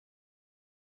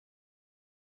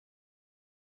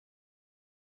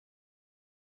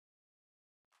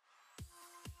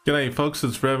G'day folks,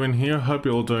 it's Revan here. Hope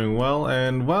you're all doing well.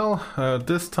 And well,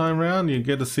 this time around you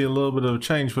get to see a little bit of a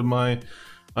change with my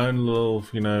own little,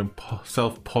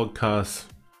 self-podcast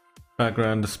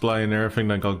background display and everything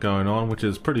that got going on, which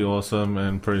is pretty awesome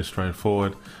and pretty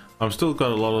straightforward. I've still got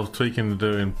a lot of tweaking to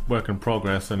do in work in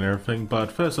progress and everything,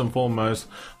 but first and foremost,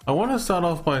 I want to start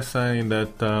off by saying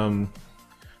that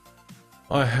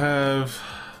I have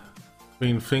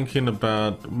been thinking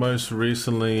about most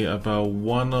recently about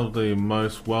one of the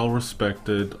most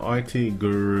well-respected IT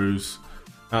gurus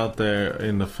out there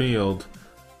in the field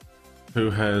who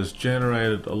has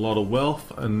generated a lot of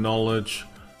wealth and knowledge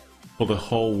for the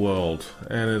whole world.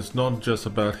 And it's not just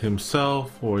about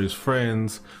himself or his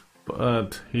friends,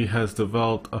 but he has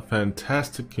developed a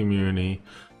fantastic community,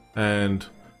 and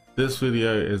this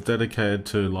video is dedicated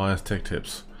to Linus Tech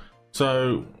Tips.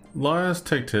 So Linus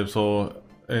Tech Tips,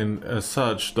 and as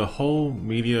such, the whole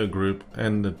media group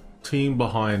and the team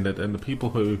behind it and the people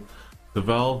who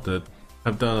developed it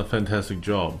have done a fantastic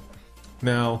job.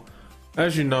 Now,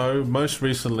 as you know, most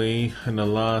recently in the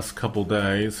last couple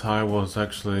days, I was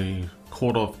actually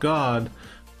caught off guard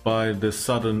by this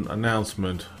sudden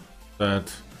announcement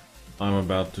that I'm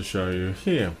about to show you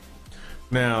here.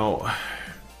 Now,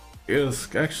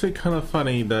 it's actually kind of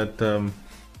funny that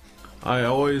I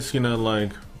always,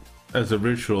 as a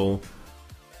ritual,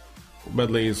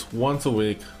 at least once a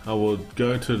week, I would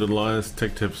go to the Linus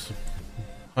Tech Tips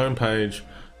homepage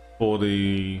for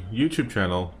the YouTube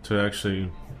channel to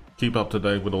actually keep up to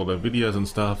date with all their videos and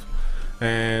stuff.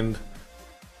 And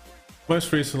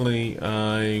most recently,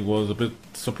 I was a bit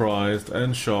surprised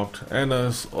and shocked, and I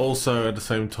was also at the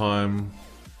same time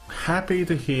happy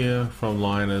to hear from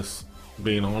Linus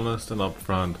being honest and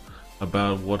upfront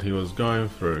about what he was going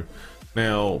through.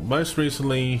 Now, most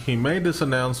recently, he made this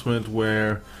announcement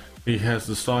where he has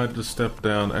decided to step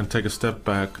down and take a step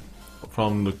back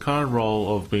from the current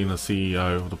role of being a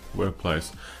CEO of the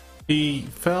workplace. He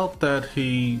felt that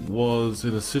he was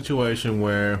in a situation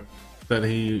where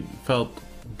he felt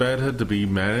better to be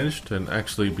managed and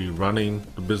actually be running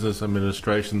the business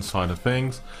administration side of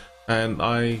things, and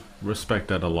I respect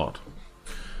that a lot.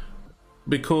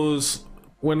 Because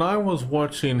when I was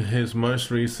watching his most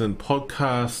recent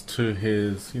podcast to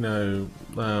his,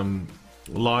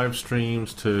 live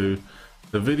streams to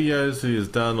the videos he has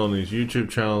done on his YouTube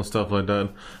channel and stuff like that,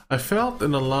 I felt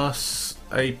in the last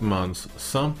 8 months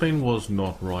something was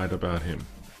not right about him,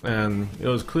 and it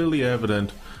was clearly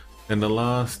evident in the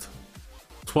last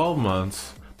 12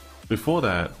 months. Before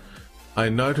that, I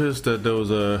noticed that there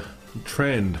was a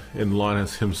trend in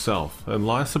Linus himself, and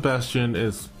Linus Sebastian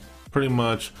is pretty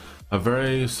much a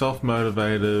very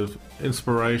self-motivated,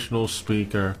 inspirational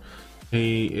speaker.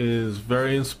 He is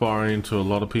very inspiring to a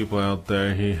lot of people out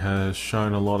there. He has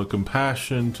shown a lot of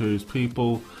compassion to his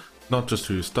people, not just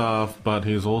to his staff, but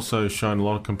he's also shown a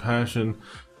lot of compassion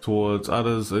towards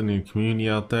others in the community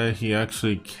out there. He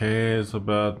actually cares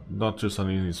about not just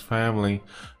only his family,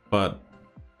 but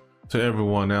to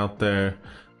everyone out there,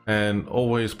 and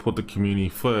always put the community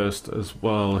first, as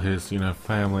well as his,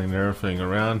 family and everything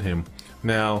around him.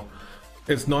 Now,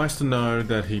 it's nice to know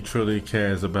that he truly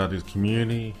cares about his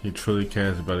community, he truly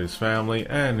cares about his family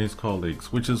and his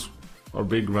colleagues, which is a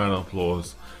big round of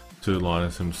applause to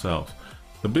Linus himself.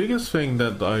 The biggest thing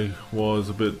that I was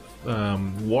a bit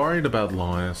worried about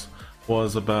Linus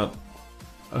was about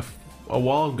a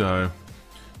while ago,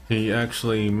 he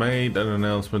actually made an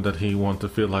announcement that he wanted to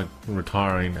feel like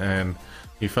retiring, and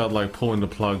he felt like pulling the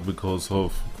plug because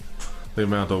of the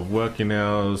amount of working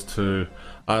hours to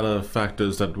other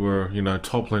factors that were,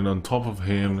 toppling on top of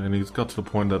him, and he's got to the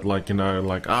point that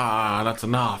that's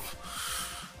enough.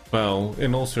 Well,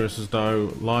 in all seriousness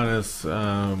though, Linus,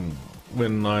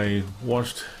 when I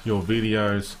watched your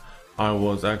videos, I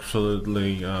was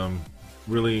absolutely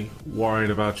really worried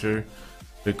about you,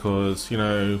 because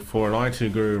for an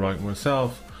IT guru like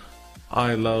myself,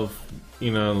 I love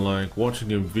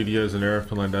watching your videos and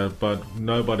everything like that, but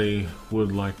nobody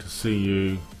would like to see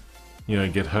you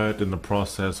get hurt in the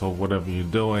process or whatever you're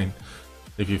doing,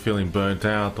 if you're feeling burnt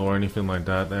out or anything like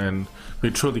that. And we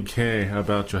truly care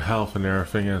about your health and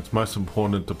everything, and it's most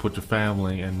important to put your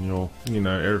family and your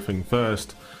everything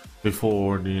first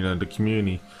before the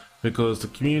community, because the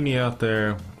community out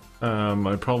there, I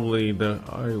would probably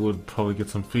get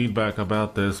some feedback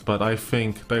about this, but I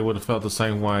think they would have felt the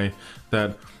same way,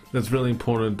 that it's really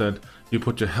important that you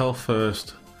put your health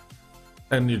first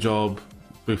and your job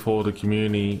before the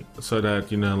community, so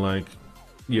that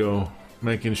you're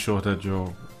making sure that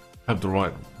you have the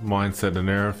right mindset and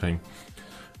everything.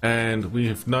 And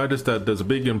we've noticed that there's a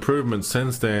big improvement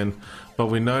since then, but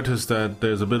we noticed that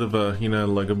there's a bit of a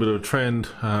a bit of a trend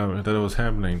that was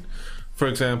happening. for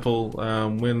example,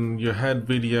 when you had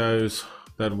videos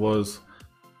that was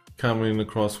coming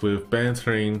across with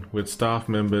bantering with staff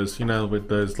members, you know, with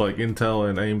those like Intel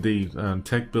and AMD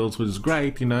tech builds, which is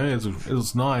great, you know, it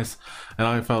was nice, and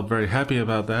I felt very happy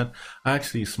about that. I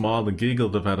actually smiled and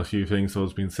giggled about a few things that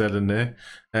was being said in there,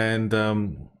 and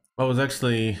I was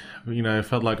actually, you know,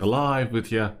 felt like alive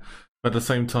with you. But at the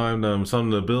same time, some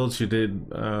of the builds you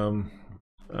did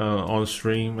on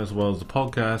stream as well as the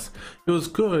podcast, it was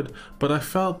good, but I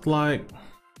felt like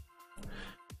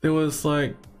there was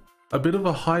like a bit of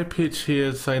a high pitch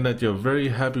here saying that you're very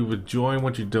happy with enjoying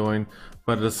what you're doing,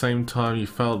 but at the same time you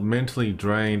felt mentally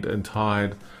drained and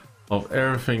tired of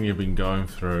everything you've been going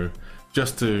through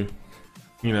just to,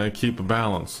 you know, keep a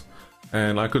balance.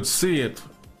 And I could see it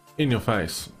in your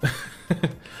face.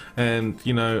 And,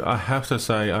 you know, I have to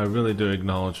say, I really do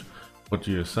acknowledge what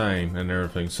you're saying and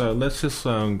everything. So let's just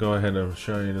go ahead and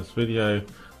show you this video,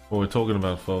 what we're talking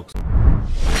about, folks.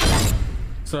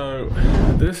 So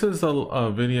this is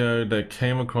a video that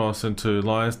came across into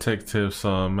Linus Tech Tips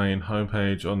main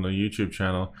homepage on the YouTube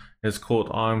channel. It's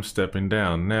called I'm Stepping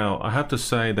Down. Now I have to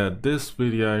say that this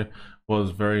video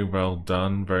was very well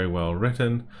done, very well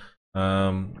written,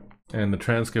 and the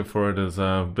transcript for it is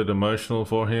a bit emotional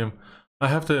for him. I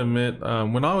have to admit,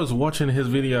 when I was watching his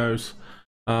videos,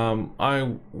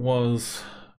 I was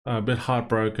a bit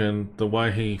heartbroken the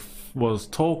way he was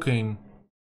talking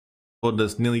for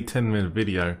this nearly 10-minute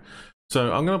video.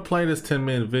 So I'm going to play this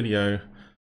 10-minute video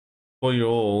for you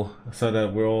all so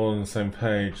that we're all on the same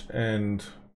page, and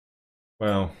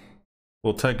well,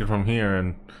 we'll take it from here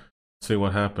and see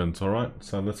what happens. Alright,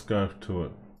 so let's go to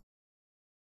it.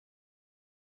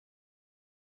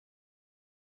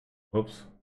 Whoops.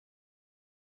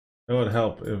 It would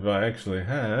help if I actually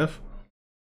have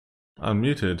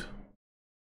unmuted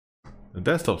the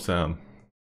desktop sound.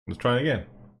 Let's try it again.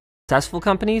 Successful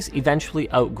companies eventually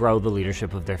outgrow the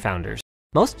leadership of their founders.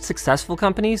 Most successful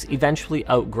companies eventually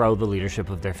outgrow the leadership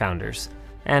of their founders.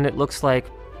 And it looks like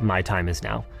my time is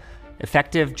now.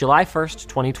 Effective July 1st,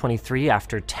 2023,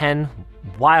 after 10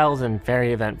 wild and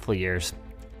very eventful years,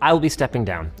 I will be stepping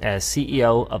down as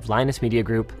CEO of Linus Media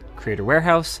Group, Creator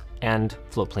Warehouse, and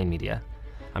Floatplane Media.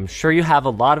 I'm sure you have a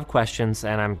lot of questions,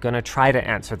 and I'm gonna try to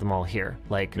answer them all here.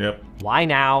 Like, why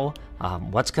now?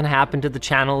 What's gonna happen to the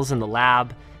channels in the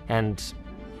lab? And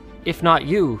if not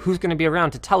you, who's going to be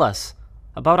around to tell us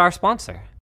about our sponsor?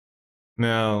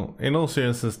 Now, in all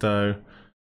seriousness though,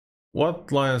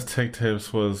 what Linus Tech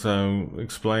Tips was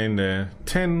explained there,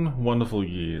 10 wonderful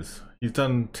years. He's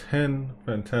done 10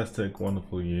 fantastic,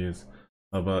 wonderful years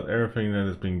about everything that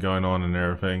has been going on and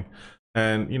everything.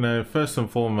 And, you know, first and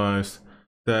foremost,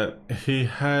 that he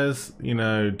has, you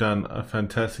know, done a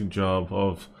fantastic job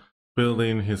of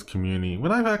building his community.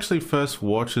 When I've actually first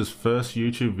watched his first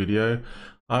YouTube video,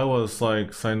 I was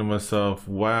like saying to myself,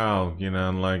 wow, you know,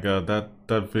 like that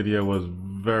video was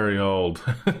very old.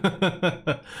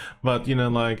 But, you know,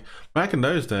 like back in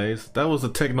those days, that was the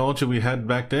technology we had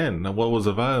back then, what was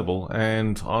available.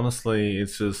 And honestly,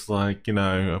 it's just like, you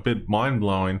know, a bit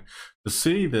mind-blowing to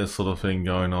see this sort of thing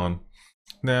going on.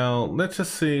 Now, let's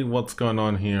just see what's going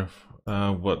on here,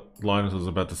 what Linus was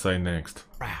about to say next.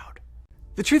 Proud.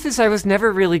 The truth is, I was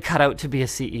never really cut out to be a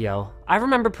CEO. I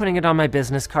remember putting it on my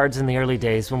business cards in the early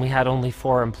days when we had only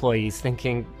 4 employees,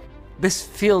 thinking, this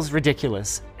feels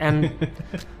ridiculous, and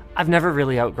I've never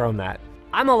really outgrown that.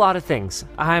 I'm a lot of things.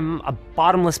 I'm a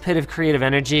bottomless pit of creative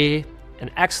energy,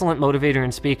 an excellent motivator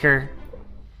and speaker.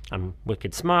 I'm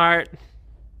wicked smart,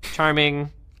 charming,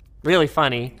 really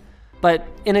funny. But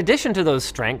in addition to those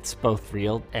strengths, both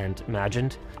real and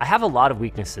imagined, I have a lot of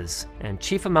weaknesses, and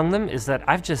chief among them is that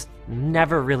I've just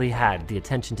never really had the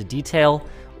attention to detail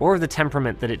or the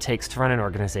temperament that it takes to run an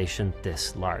organization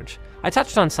this large. I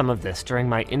touched on some of this during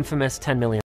my infamous 10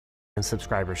 million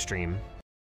subscriber stream.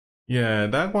 Yeah,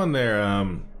 that one there,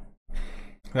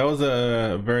 that was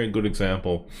a very good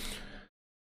example.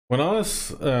 When I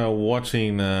was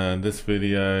watching this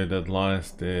video that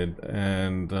Linus did,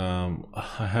 and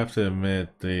I have to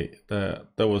admit that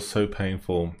was so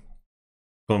painful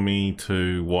for me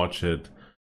to watch it,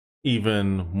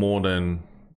 even more than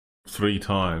 3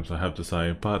 times, I have to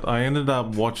say. But I ended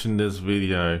up watching this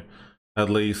video at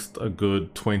least a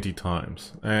good 20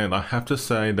 times, and I have to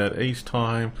say that each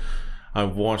time I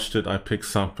watched it, I picked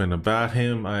something about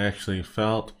him. I actually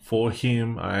felt for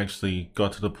him. I actually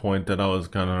got to the point that I was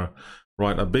gonna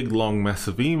write a big, long,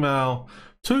 massive email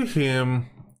to him,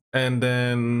 and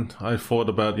then I thought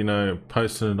about, you know,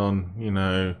 posting it on, you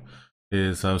know,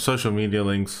 his social media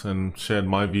links and shared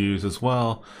my views as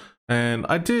well. And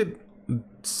I did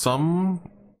some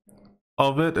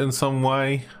of it in some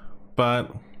way,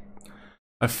 but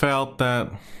I felt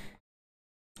that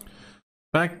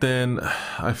back then,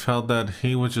 I felt that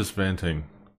he was just venting.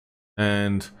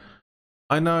 And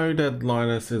I know that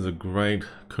Linus is a great,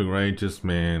 courageous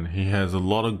man. He has a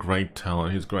lot of great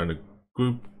talent. He's got a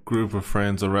group of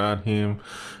friends around him.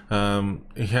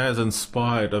 He has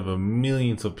inspired over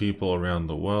millions of people around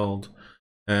the world.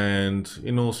 And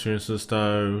in all seriousness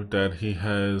though, that he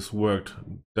has worked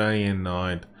day and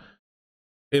night.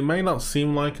 It may not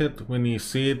seem like it when you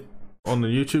see it on the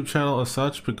YouTube channel as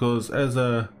such, because as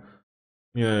a,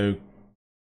 you know,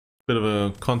 bit of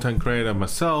a content creator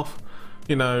myself,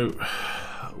 you know,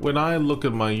 when I look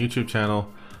at my YouTube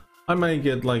channel, I may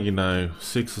get like, you know,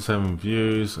 6 or 7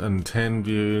 views and 10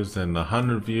 views and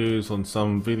 100 views on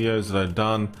some videos that I've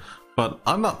done, but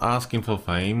I'm not asking for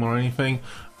fame or anything.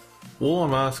 All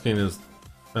I'm asking is,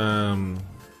 in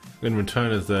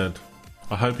return, is that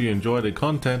I hope you enjoy the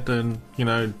content and, you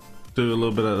know, do a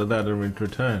little bit of that in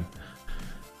return.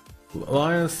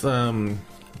 Linus,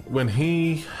 when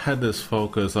he had this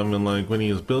focus, I mean, like when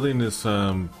he was building this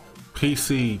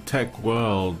PC tech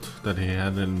world that he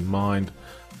had in mind,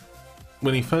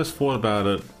 when he first thought about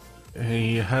it,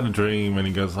 he had a dream and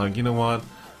he goes like, you know what,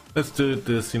 let's do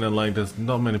this, you know, like there's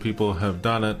not many people have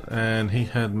done it, and he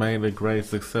had made a great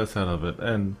success out of it.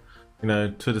 And, you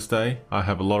know, to this day, I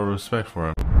have a lot of respect for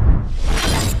him.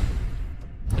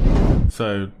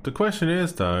 So the question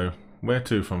is though, where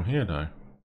to from here though?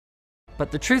 But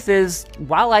the truth is,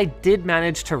 while I did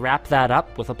manage to wrap that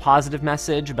up with a positive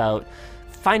message about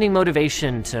finding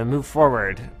motivation to move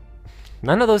forward,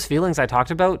 none of those feelings I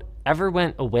talked about ever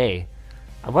went away.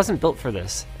 I wasn't built for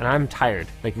this, and I'm tired.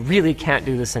 Like, really can't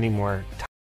do this anymore.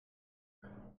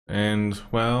 And,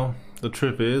 well, the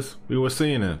truth is, we were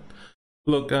seeing it.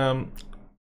 Look,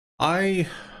 I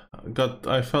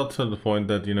felt to the point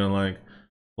that, you know, like,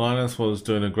 Linus was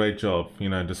doing a great job, you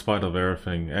know, despite of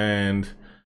everything, and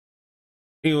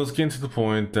he was getting to the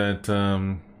point that,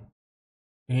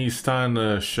 he's starting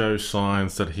to show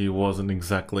signs that he wasn't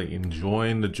exactly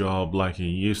enjoying the job like he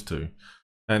used to.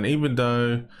 And even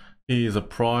though he is a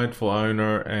prideful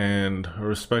owner and a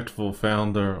respectful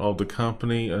founder of the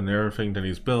company and everything that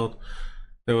he's built,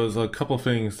 there was a couple of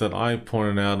things that I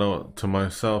pointed out to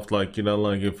myself, like, you know,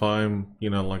 like if I'm, you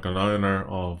know, like an owner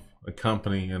of a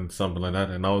company and something like that,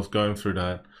 and I was going through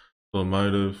that sort of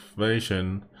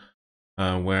motivation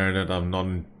where that I'm not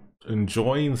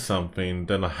enjoying something,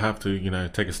 then I have to, you know,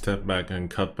 take a step back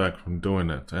and cut back from doing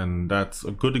it. And that's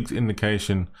a good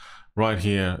indication right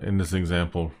here in this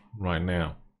example right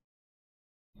now.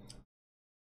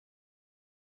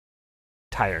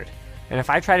 Tired. And if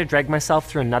I try to drag myself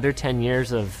through another 10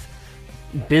 years of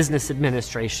business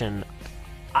administration,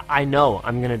 I know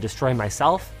I'm going to destroy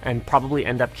myself and probably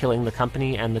end up killing the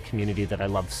company and the community that I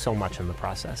love so much in the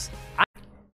process.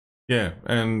 Yeah,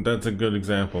 and that's a good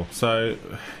example. So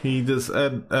he just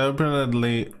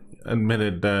openly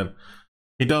admitted that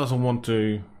he doesn't want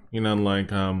to, you know,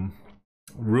 like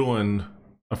ruin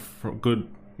a good,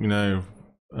 you know,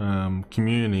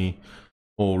 community,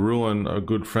 or ruin a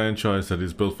good franchise that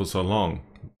he's built for so long.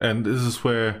 And this is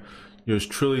where you're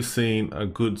truly seeing a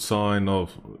good sign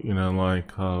of, you know,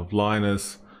 like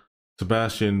Linus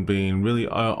Sebastian being really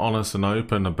honest and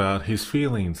open about his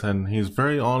feelings, and he's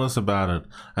very honest about it.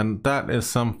 And that is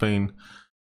something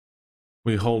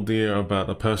we hold dear about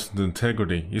a person's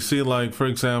integrity. You see, like, for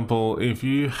example, if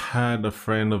you had a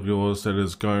friend of yours that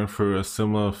is going through a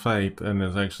similar fate and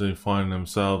is actually finding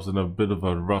themselves in a bit of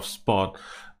a rough spot,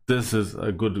 this is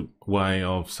a good way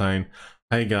of saying,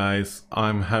 hey guys,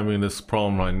 I'm having this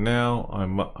problem right now.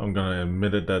 I'm going to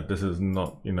admit it that this is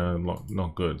not, you know,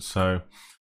 not good. So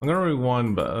I'm going to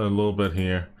rewind a little bit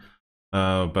here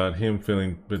about him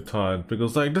feeling a bit tired,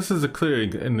 because like this is a clear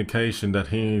indication that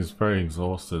he's very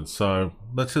exhausted. So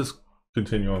let's just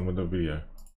continue on with the video.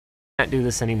 Can't do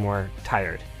this anymore.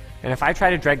 Tired. And if I try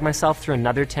to drag myself through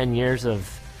another 10 years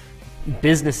of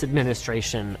business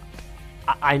administration,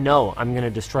 I know I'm going to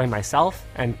destroy myself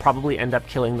and probably end up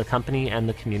killing the company and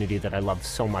the community that I love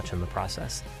so much in the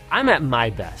process. I'm at my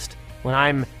best when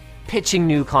I'm pitching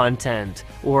new content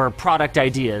or product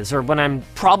ideas, or when I'm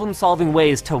problem-solving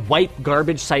ways to wipe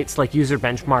garbage sites like User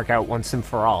Benchmark out once and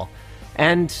for all.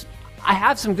 And I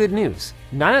have some good news.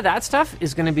 None of that stuff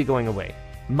is going to be going away.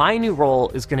 My new role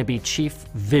is going to be Chief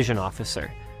Vision Officer,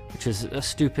 which is a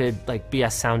stupid, like,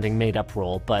 BS-sounding made-up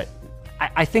role, but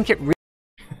I think it really...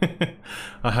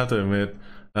 I have to admit,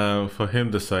 for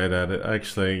him to say that, it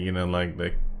actually, you know, like,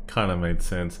 they kind of made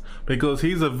sense, because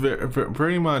he's a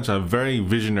very much a very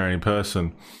visionary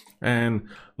person, and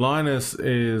Linus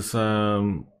is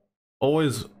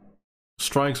always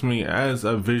strikes me as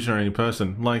a visionary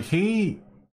person. Like, he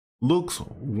looks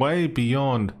way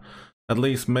beyond at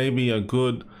least maybe a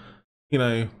good,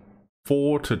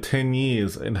 4 to 10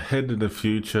 years ahead in the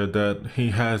future, that he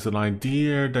has an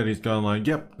idea that he's going like,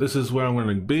 yep, this is where I'm going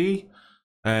to be.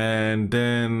 And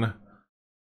then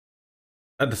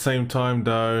at the same time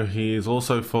though, he is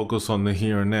also focused on the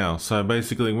here and now. So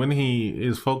basically when he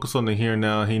is focused on the here and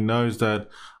now, he knows that,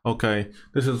 okay,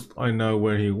 I know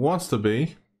where he wants to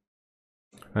be,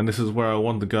 and this is where I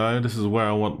want to go, this is where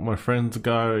I want my friends to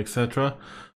go, etc.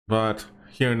 But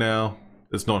here and now,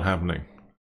 it's not happening.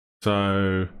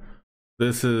 So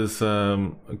this is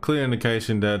a clear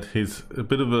indication that he's a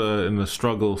bit of in a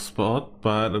struggle spot,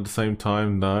 but at the same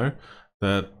time though,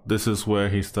 that this is where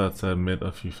he starts to admit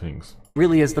a few things.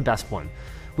 Really is the best one.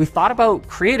 We thought about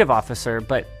creative officer,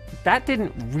 but that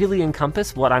didn't really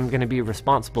encompass what I'm going to be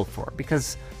responsible for,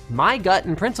 because my gut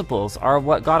and principles are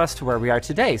what got us to where we are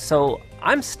today. So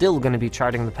I'm still going to be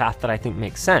charting the path that I think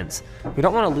makes sense. We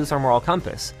don't want to lose our moral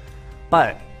compass.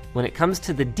 But when it comes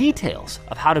to the details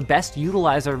of how to best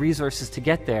utilize our resources to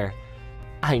get there,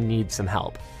 I need some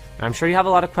help. And I'm sure you have a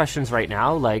lot of questions right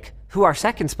now, like who our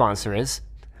second sponsor is.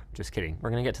 Just kidding, we're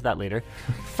going to get to that later.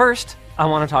 First, I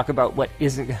want to talk about what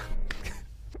isn't...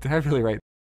 Did I really write?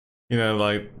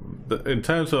 In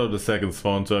terms of the second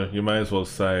sponsor, you may as well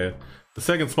say it. The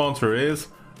second sponsor is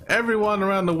everyone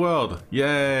around the world.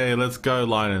 Yay, let's go,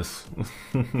 Linus.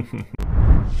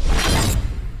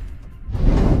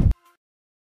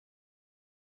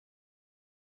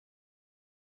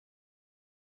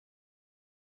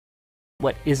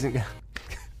 What isn't...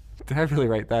 Did I really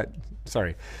write that?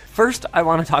 Sorry. First, I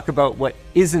want to talk about what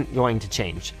isn't going to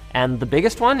change. And the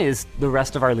biggest one is the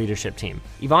rest of our leadership team.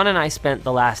 Yvonne and I spent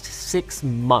the last 6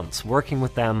 months working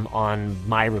with them on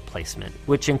my replacement,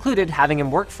 which included having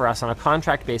him work for us on a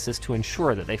contract basis to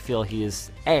ensure that they feel he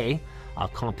is A, a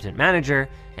competent manager,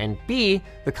 and B,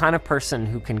 the kind of person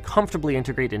who can comfortably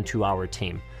integrate into our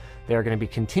team. They are going to be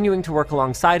continuing to work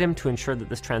alongside him to ensure that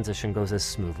this transition goes as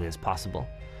smoothly as possible.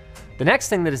 The next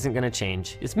thing that isn't going to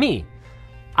change is me.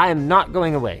 I am not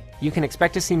going away. You can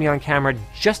expect to see me on camera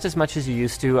just as much as you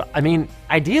used to. I mean,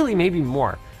 ideally maybe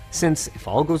more, since if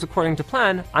all goes according to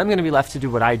plan, I'm going to be left to do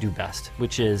what I do best,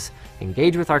 which is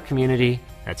engage with our community,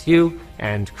 that's you,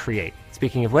 and create.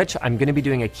 Speaking of which, I'm going to be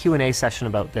doing a Q&A session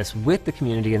about this with the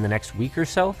community in the next week or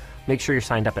so. Make sure you're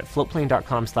signed up at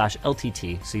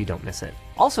floatplane.com/LTT so you don't miss it.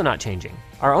 Also not changing,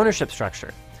 our ownership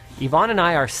structure. Yvonne and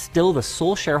I are still the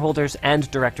sole shareholders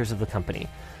and directors of the company.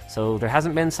 So there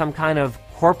hasn't been some kind of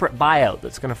corporate buyout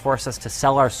that's going to force us to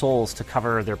sell our souls to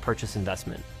cover their purchase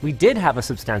investment. We did have a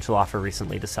substantial offer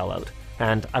recently to sell out,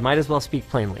 and I might as well speak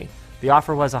plainly. The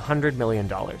offer was $100 million.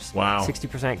 Wow.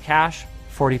 60% cash,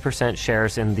 40%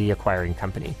 shares in the acquiring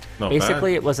company. Not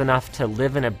Basically, bad. It was enough to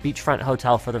live in a beachfront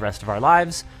hotel for the rest of our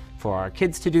lives, for our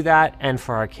kids to do that, and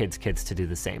for our kids' kids to do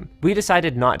the same. We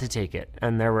decided not to take it,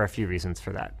 and there were a few reasons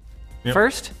for that. Yep.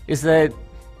 First is that,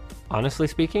 honestly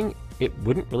speaking, it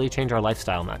wouldn't really change our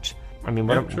lifestyle much. I mean,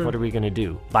 what are we going to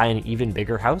do? Buy an even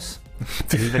bigger house?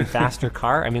 An even faster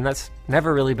car? I mean, that's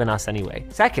never really been us anyway.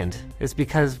 Second is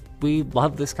because we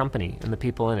love this company and the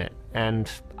people in it. And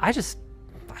I just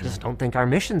don't think our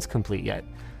mission's complete yet.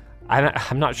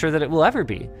 I'm not sure that it will ever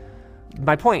be.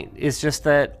 My point is just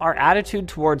that our attitude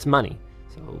towards money,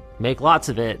 so make lots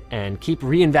of it and keep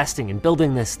reinvesting and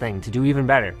building this thing to do even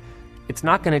better, it's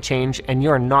not going to change, and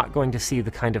you're not going to see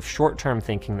the kind of short-term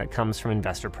thinking that comes from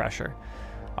investor pressure.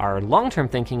 Our long-term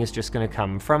thinking is just going to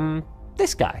come from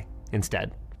this guy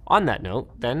instead. On that note,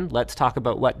 then let's talk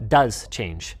about what does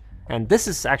change. And this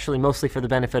is actually mostly for the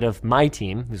benefit of my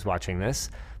team who's watching this,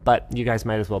 but you guys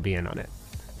might as well be in on it.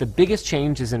 The biggest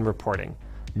change is in reporting.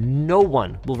 No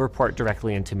one will report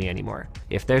directly into me anymore.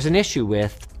 If there's an issue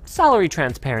with salary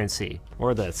transparency,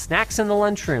 or the snacks in the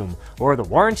lunchroom, or the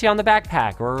warranty on the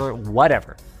backpack, or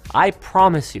whatever, I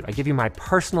promise you, I give you my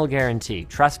personal guarantee,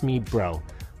 trust me, bro,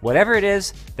 whatever it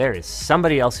is, there is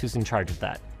somebody else who's in charge of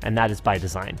that, and that is by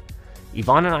design.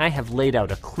 Yvonne and I have laid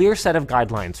out a clear set of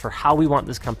guidelines for how we want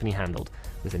this company handled,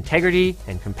 with integrity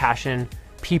and compassion,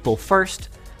 people first.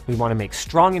 We want to make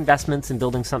strong investments in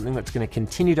building something that's going to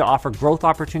continue to offer growth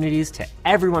opportunities to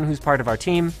everyone who's part of our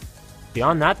team.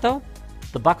 Beyond that, though,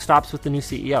 the buck stops with the new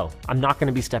CEO. I'm not going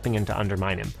to be stepping in to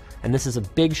undermine him. And this is a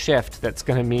big shift that's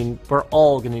going to mean we're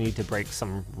all going to need to break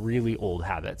some really old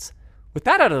habits. With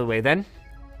that out of the way, then,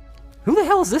 who the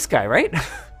hell is this guy, right?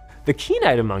 The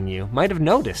keen-eyed among you might have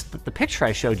noticed that the picture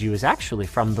I showed you is actually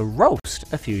from the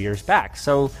roast a few years back.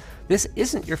 So this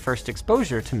isn't your first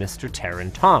exposure to Mr.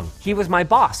 Taran Tong. He was my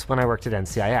boss when I worked at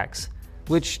NCIX,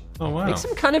 which makes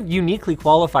him kind of uniquely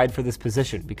qualified for this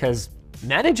position because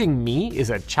managing me is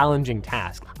a challenging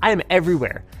task. I am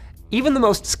everywhere. Even the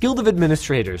most skilled of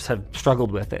administrators have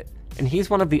struggled with it, and he's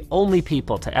one of the only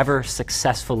people to ever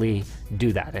successfully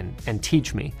do that and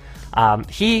teach me.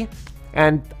 He,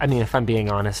 and I mean, if I'm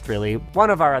being honest, really, one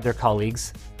of our other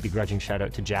colleagues, begrudging shout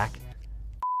out to Jack,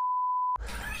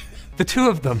 the two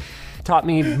of them taught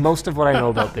me most of what I know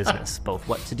about business, both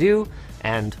what to do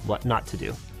and what not to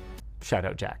do. Shout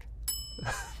out Jack.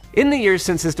 In the years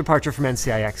since his departure from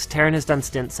NCIX, Taryn has done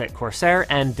stints at Corsair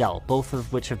and Dell, both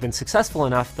of which have been successful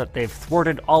enough that they've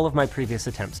thwarted all of my previous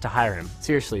attempts to hire him.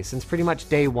 Seriously, since pretty much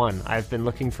day one, I've been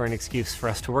looking for an excuse for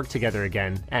us to work together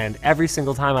again, and every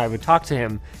single time I would talk to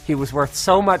him, he was worth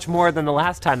so much more than the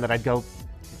last time that I'd go,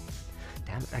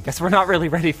 damn it, I guess we're not really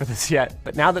ready for this yet.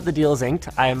 But now that the deal is inked,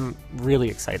 I'm really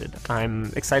excited.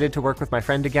 I'm excited to work with my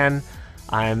friend again.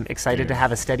 I'm excited to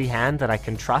have a steady hand that I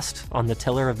can trust on the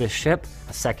tiller of this ship,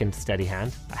 a second steady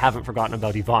hand. I haven't forgotten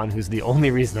about Yvonne, who's the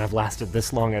only reason I've lasted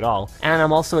this long at all. And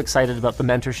I'm also excited about the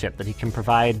mentorship that he can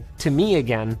provide to me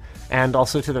again, and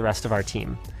also to the rest of our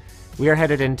team. We are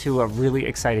headed into a really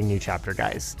exciting new chapter,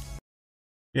 guys.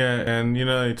 Yeah, and you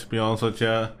know, to be honest with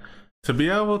you, to be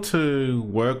able to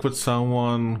work with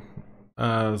someone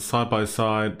side by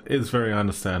side is very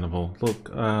understandable. Look,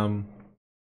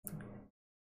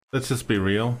 let's just be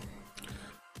real.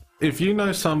 If you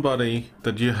know somebody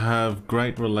that you have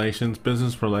great relations,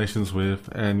 business relations with,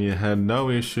 and you had no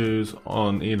issues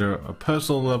on either a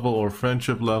personal level or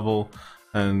friendship level,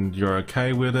 and you're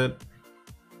okay with it,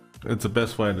 it's the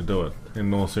best way to do it,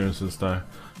 in all seriousness though.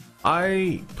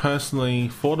 I personally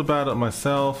thought about it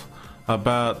myself,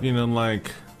 about, you know,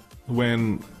 like,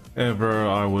 whenever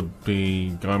I would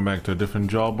be going back to a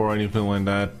different job or anything like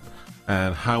that,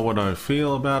 and how would I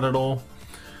feel about it all.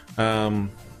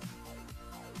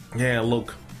 Yeah,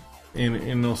 look,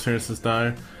 in all seriousness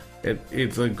though,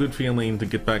 it's a good feeling to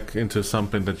get back into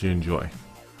something that you enjoy,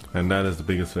 and that is the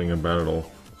biggest thing about it all.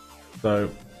 So,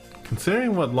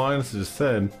 considering what Linus just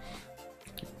said,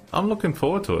 I'm looking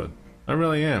forward to it. I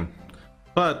really am.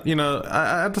 But, you know,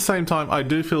 at the same time, I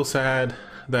do feel sad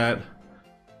that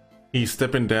he's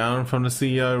stepping down from the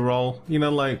CEO role. You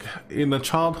know, like, in the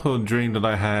childhood dream that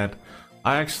I had,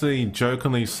 I actually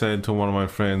jokingly said to one of my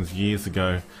friends years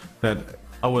ago that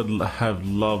I would have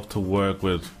loved to work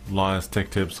with Linus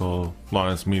Tech Tips or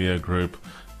Linus Media Group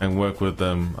and work with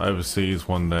them overseas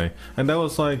one day. And that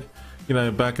was like, you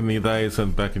know, back in the days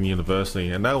and back in university,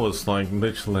 and that was like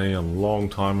literally a long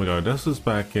time ago. This was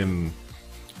back in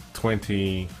not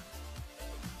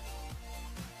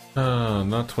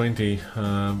 20,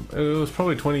 it was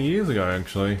probably 20 years ago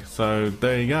actually, so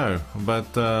there you go.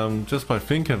 But just by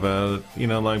thinking about it, you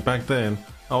know, like back then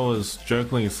I was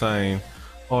jokingly saying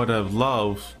I'd have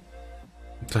loved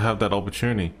to have that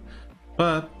opportunity.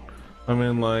 But I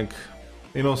mean, like,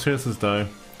 in all seriousness though,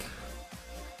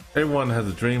 everyone has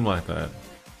a dream like that.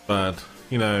 But,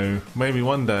 you know, maybe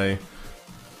one day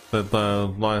that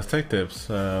Linus Tech Tips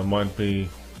might be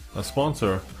a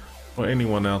sponsor for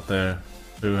anyone out there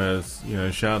who has, you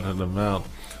know, shouted them out.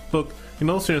 Look, in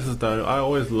all seriousness though, I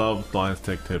always loved Linus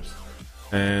Tech Tips,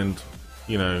 and,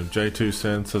 you know, J2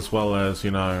 Cents, as well as,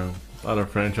 you know, other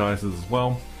franchises as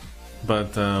well.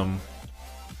 But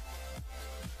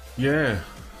yeah,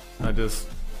 I just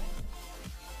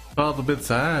felt a bit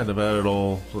sad about it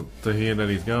all to hear that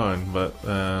he's going, but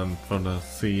from the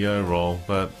CEO role.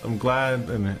 But I'm glad,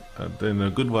 in a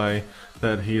good way,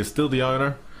 that he is still the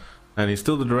owner and he's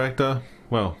still the director.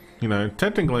 Well, you know,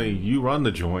 technically you run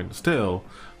the joint still,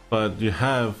 but you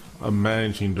have a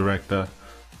managing director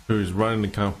who's running the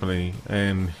company,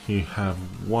 and you have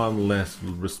one less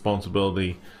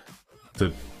responsibility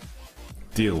to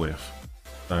deal with.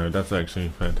 So that's actually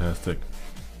fantastic.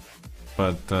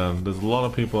 But there's a lot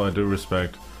of people I do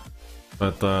respect.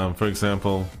 But for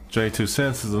example, J2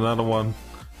 Cents is another one,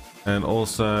 and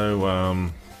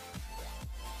also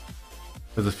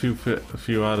there's a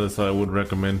few others I would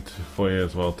recommend for you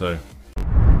as well too.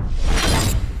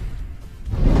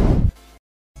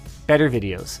 Better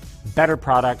videos, better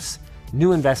products,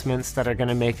 new investments that are going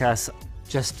to make us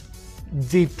just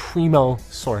the primo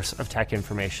source of tech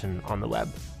information on the web.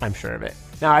 I'm sure of it.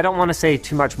 Now, I don't want to say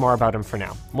too much more about him for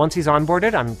now. Once he's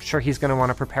onboarded, I'm sure he's going to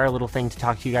want to prepare a little thing to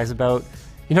talk to you guys about.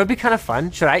 You know, it'd be kind of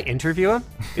fun. Should I interview him?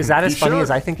 Is that as funny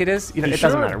as I think it is? You know, it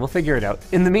doesn't matter. We'll figure it out.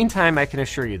 In the meantime, I can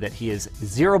assure you that he is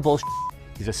zero bullshit.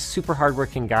 He's a super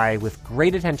hardworking guy with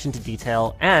great attention to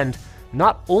detail, and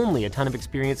not only a ton of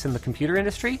experience in the computer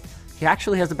industry, he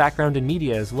actually has a background in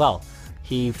media as well.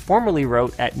 He formerly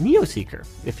wrote at NeoSeeker,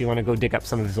 if you want to go dig up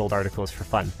some of his old articles for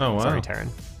fun. Oh, wow. Sorry, Taryn.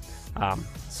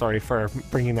 Sorry for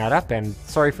bringing that up, and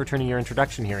sorry for turning your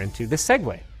introduction here into this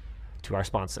segue to our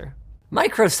sponsor,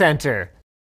 Micro Center.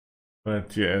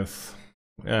 But yes,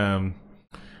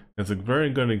 It's a very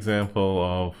good example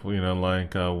of,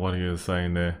 like what he was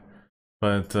saying there.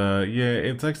 But yeah,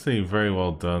 it's actually very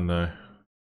well done though.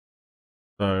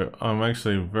 So I'm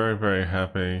actually very, very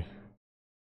happy,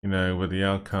 with the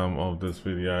outcome of this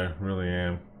video. Really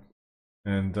am.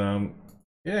 And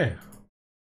yeah,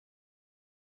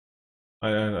 I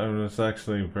was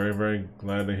actually very, very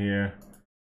glad to hear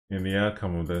the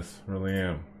outcome of this. Really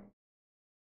am.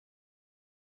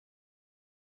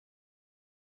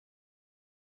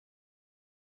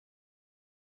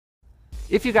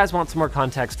 If you guys want some more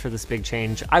context for this big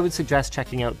change, I would suggest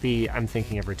checking out the I'm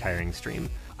Thinking of Retiring stream.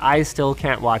 I still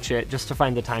can't watch it. Just to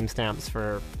find the timestamps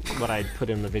for what I put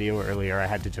in the video earlier, I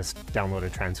had to just download a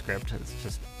transcript. It's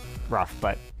just rough,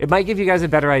 but it might give you guys a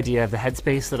better idea of the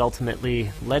headspace that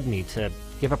ultimately led me to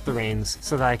give up the reins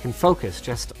so that I can focus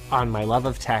just on my love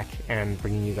of tech and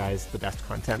bringing you guys the best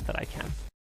content that I can.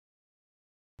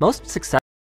 Most success.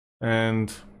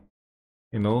 And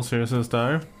in all seriousness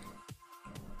though,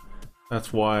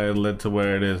 that's why it led to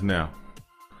where it is now.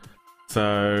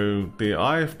 So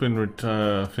I've been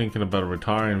thinking about a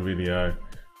retiring video.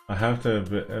 I have to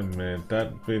admit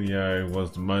that video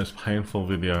was the most painful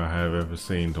video I have ever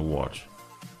seen to watch.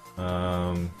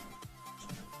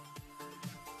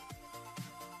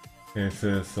 It's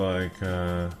just like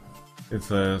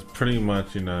it's pretty much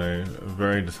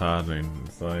very disheartening.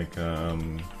 It's like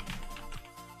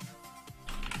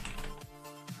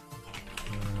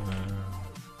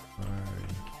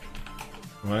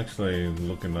I'm actually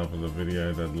looking up at the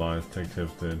video that Linus Tech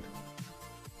did.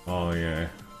 Oh yeah.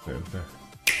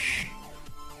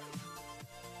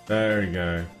 There we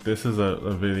go. This is a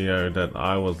video that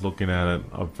I was looking at it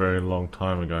a very long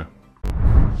time ago.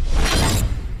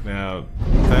 Now,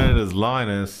 that is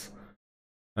Linus.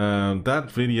 That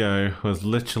video was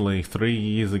literally 3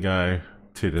 years ago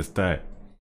to this day.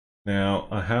 Now,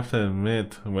 I have to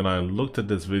admit, when I looked at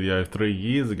this video 3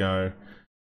 years ago,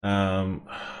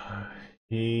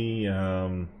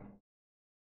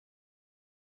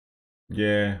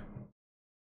 yeah,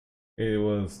 it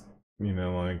was,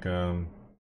 like,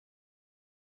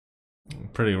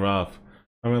 pretty rough.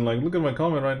 I mean, like, look at my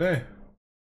comment right there.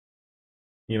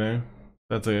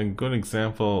 That's a good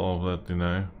example of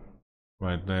that,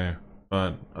 right there.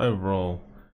 But overall,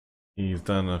 he's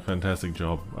done a fantastic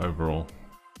job overall.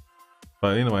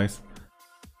 But anyways,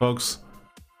 folks,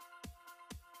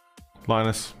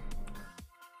 Linus,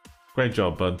 great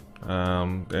job, bud.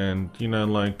 And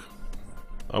like,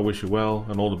 I wish you well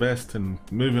and all the best, and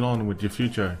moving on with your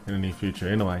future in the near future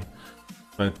anyway.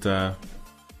 But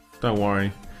don't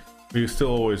worry, we still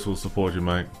always will support you,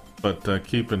 mate. But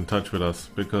keep in touch with us,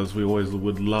 because we always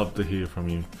would love to hear from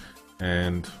you.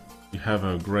 And you have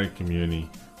a great community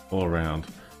all around.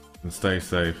 And stay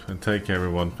safe and take care,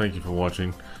 everyone. Thank you for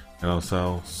watching, and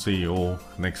I'll see you all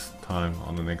next time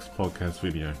on the next podcast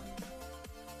video.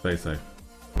 Stay safe.